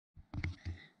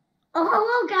Oh,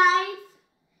 hello guys!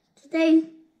 Today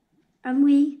I'm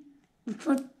we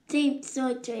for Team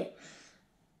Surgery.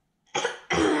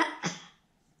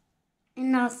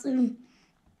 And also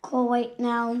cool right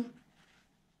now.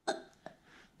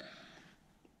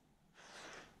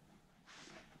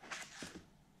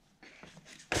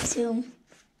 Two,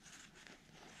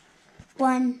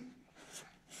 one,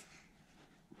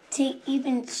 to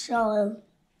even show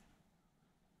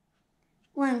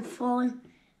one for,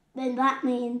 then that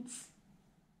means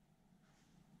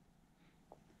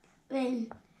when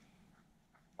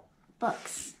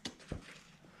books.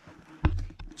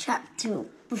 Chapter 2,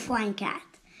 The Flying Cat.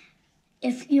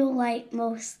 If you like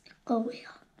most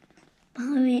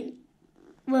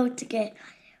will to get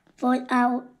for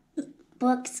our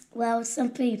books, well,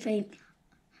 simply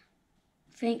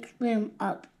think them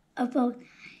up about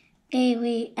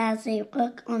daily as they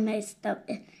look on my stuff.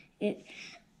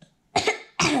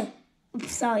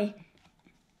 Sorry,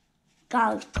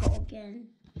 God again.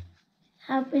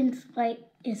 Happens like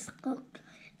it's look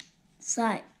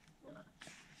side.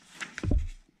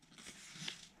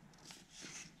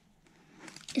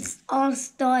 It's all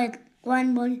started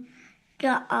one morning,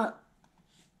 got up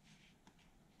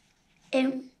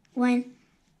and went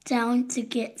down to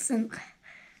get some.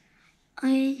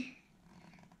 I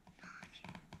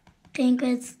think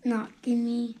it's knocking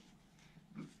me.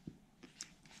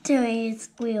 Today's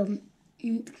wheel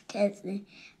because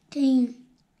came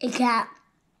a cat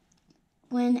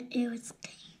when it was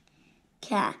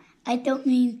cat. I don't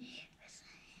mean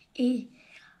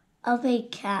of a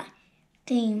cat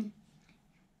team.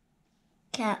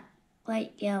 Cat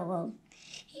white yellow.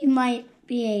 He might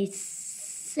be a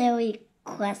silly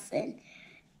question.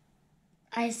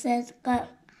 I said,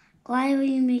 but why are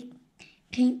you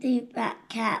painting that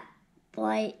cat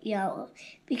white yellow?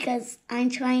 Because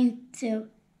I'm trying to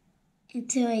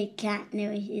into a cat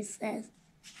new, he says.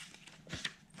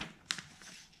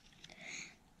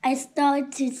 I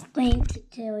started to explain to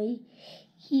Tilly.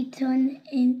 He turned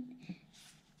into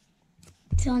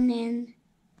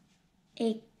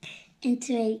a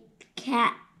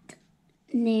cat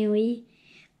new,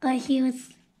 but he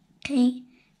was gonna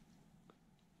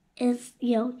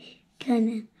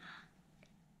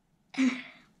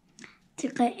to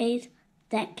get a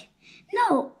deck.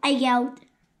 No, I yelled.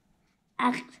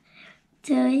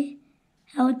 Tilly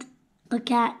held the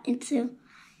cat into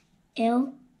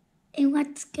ill and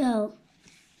let's go.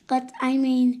 But I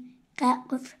mean, that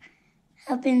was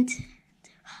happened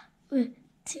to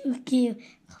give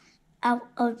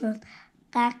out of the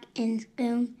back and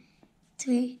boom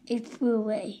to a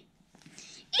freeway.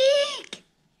 Eek!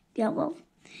 Yellow.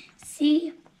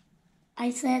 See, I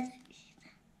said,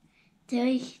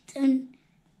 Tilly done.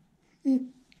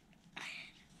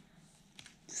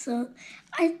 So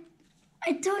I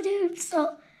told him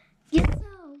so. Yes,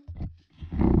 so.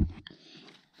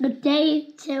 The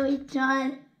day Tilly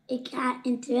turned a cat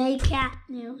into a cat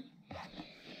new.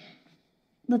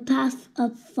 The path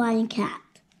of flying cat.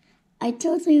 I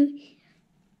told you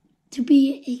to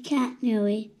be a cat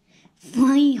new.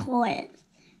 Flying horse.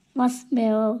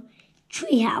 Marshmallow.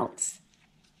 Treehouse.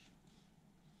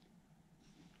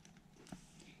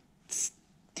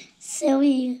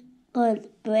 Silly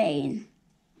good brain.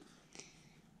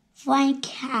 Flying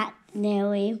cat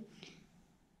new.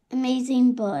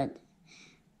 Amazing bird.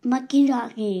 Mucky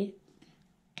Ducky.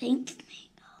 Pink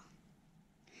Flamingo.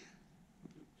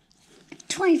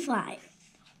 25.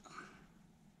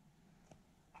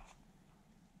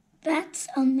 That's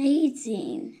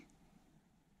amazing.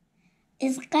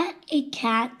 Is that a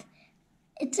cat?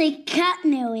 It's a cat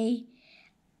Nui.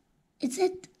 Is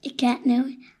it a cat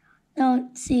Nui?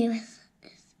 No, see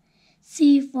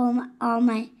from all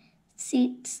my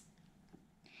seats.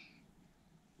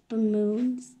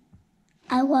 Balloons.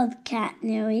 I love cat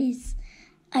Nuis.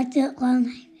 I don't love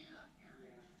my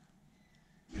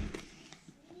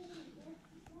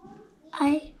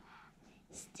I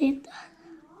stand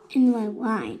in my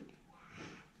line.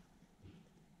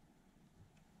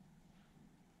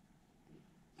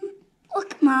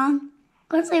 Look, Mom,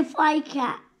 what's a fly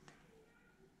cat?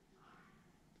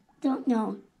 Don't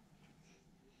know.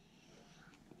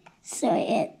 So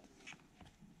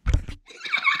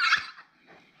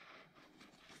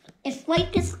if you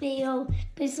like this video,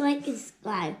 please like and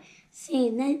subscribe. See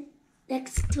you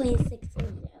next 26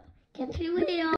 video. Catch you video.